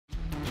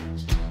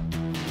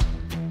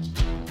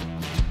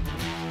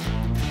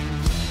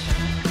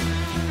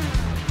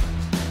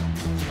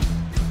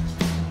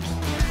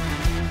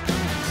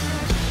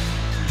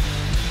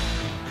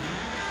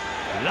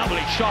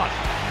shot.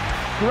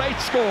 Great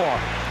score.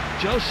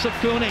 Joseph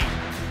Cooney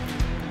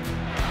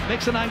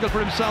makes an angle for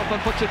himself and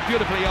puts it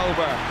beautifully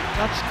over.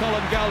 That's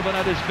Colin Galvin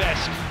at his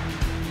best.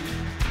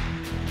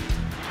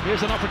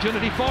 Here's an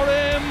opportunity for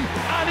him,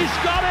 and he's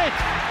got it!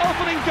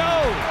 Opening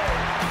goal!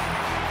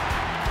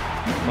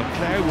 But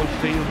Clare will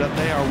feel that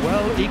they are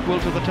well equal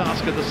to the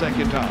task in the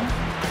second half.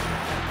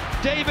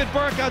 David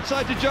Burke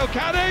outside to Joe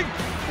Canning.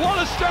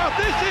 What a start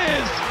this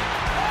is!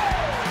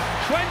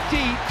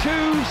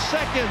 22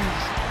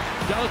 seconds.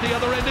 Down at the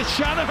other end is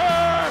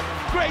Shanahan.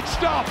 Great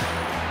stop.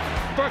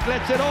 Burke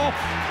lets it off.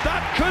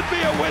 That could be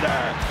a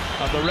winner.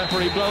 And the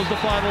referee blows the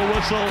final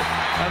whistle.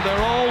 And there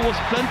always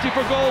plenty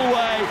for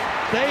Galway.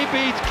 They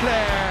beat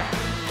Clare.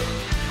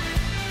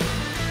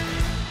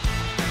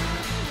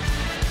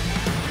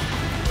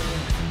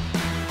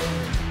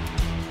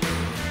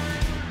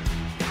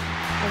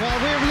 While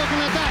we're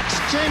looking at that,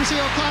 Jamesy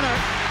O'Connor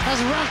has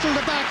rattled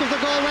the back of the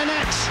Galway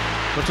net.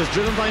 Which was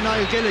driven by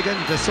Niall Gilligan.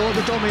 They saw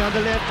the dummy on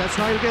the left. That's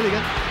Niall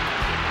Gilligan.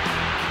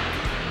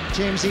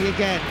 Jamesy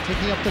again,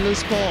 picking up the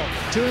loose ball,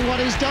 doing what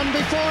he's done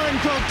before in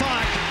Croke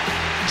Park.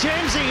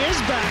 Jamesy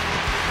is back,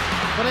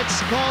 but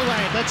it's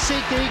Galway that seek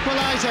the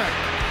equaliser.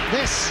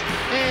 This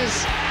is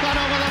gone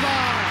over the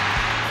bar,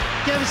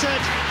 gives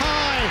it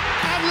high,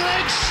 and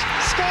Lynch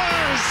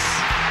scores!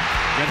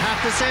 You'd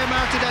have to say,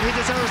 Marty, that he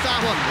deserves that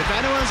one. If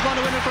anyone's going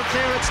to win it for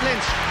Clare, it's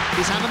Lynch.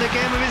 He's having the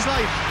game of his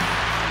life.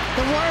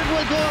 The word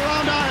will go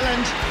around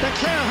Ireland that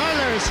Clare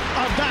hurlers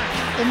are back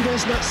in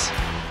business.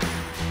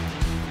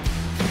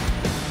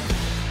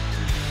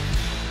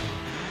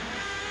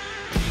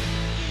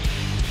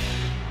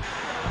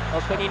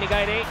 O'Conini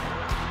Gairi,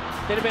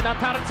 Dilbin an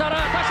Tarantzara,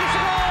 Tashi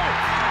Sigol!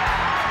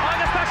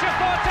 Agus Tashi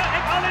Forza,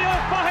 ag Aliu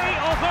Fahi,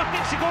 o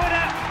Gorkin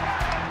Sigora.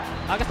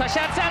 Agus Tashi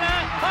Atsana,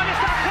 Agus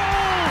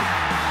Takul!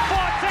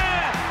 Forza,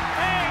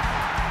 ag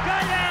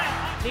Gaya!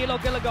 Neil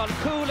O'Gilligan,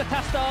 cool a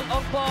Tastal,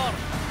 Ongbar.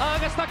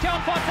 Agus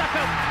Takion Forza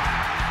Kum.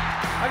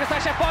 Agus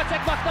Tashi Forza,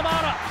 ag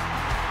McNamara.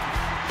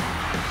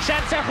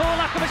 Shenser Hul,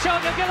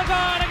 Akamashog,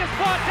 O'Gilligan, Agus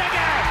Forza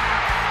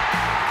again!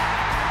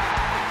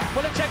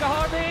 William Chega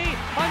Hardy,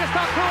 agus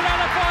tá cúla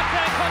le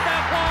fáte chun dá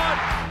chlár.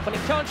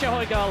 William Sean se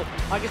hoigáil,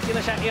 agus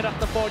tína se iirecht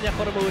na fórne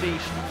chun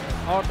amúríis.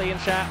 Hardaíonn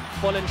se,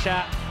 Bullen se,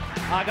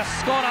 agus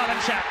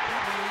scórálan se.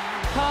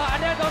 Tá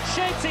anegad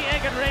Shakesy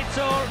ag an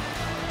réitúr,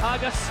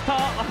 agus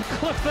tá an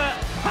clufa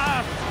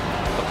half.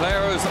 The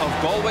players of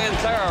Galway and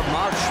Clare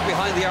march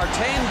behind the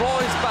Artane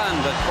Boys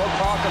band at Croke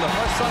Park on the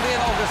first Sunday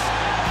in August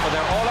for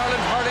their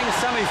All-Ireland hurling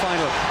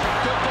semi-final.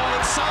 Good ball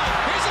inside,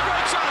 here's a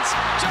great chance,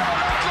 Gerald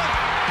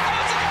Laughlin.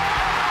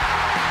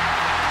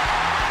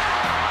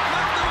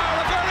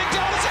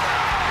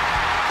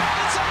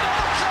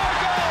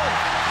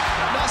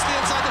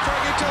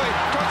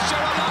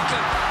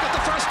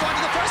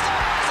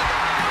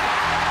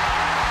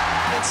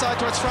 Inside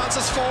towards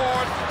Francis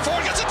Ford.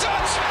 Ford gets a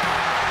touch!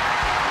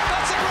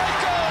 That's a great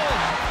goal!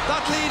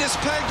 That lead is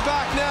pegged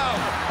back now.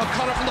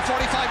 O'Connor from the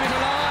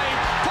 45-metre line.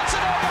 Puts it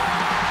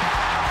over!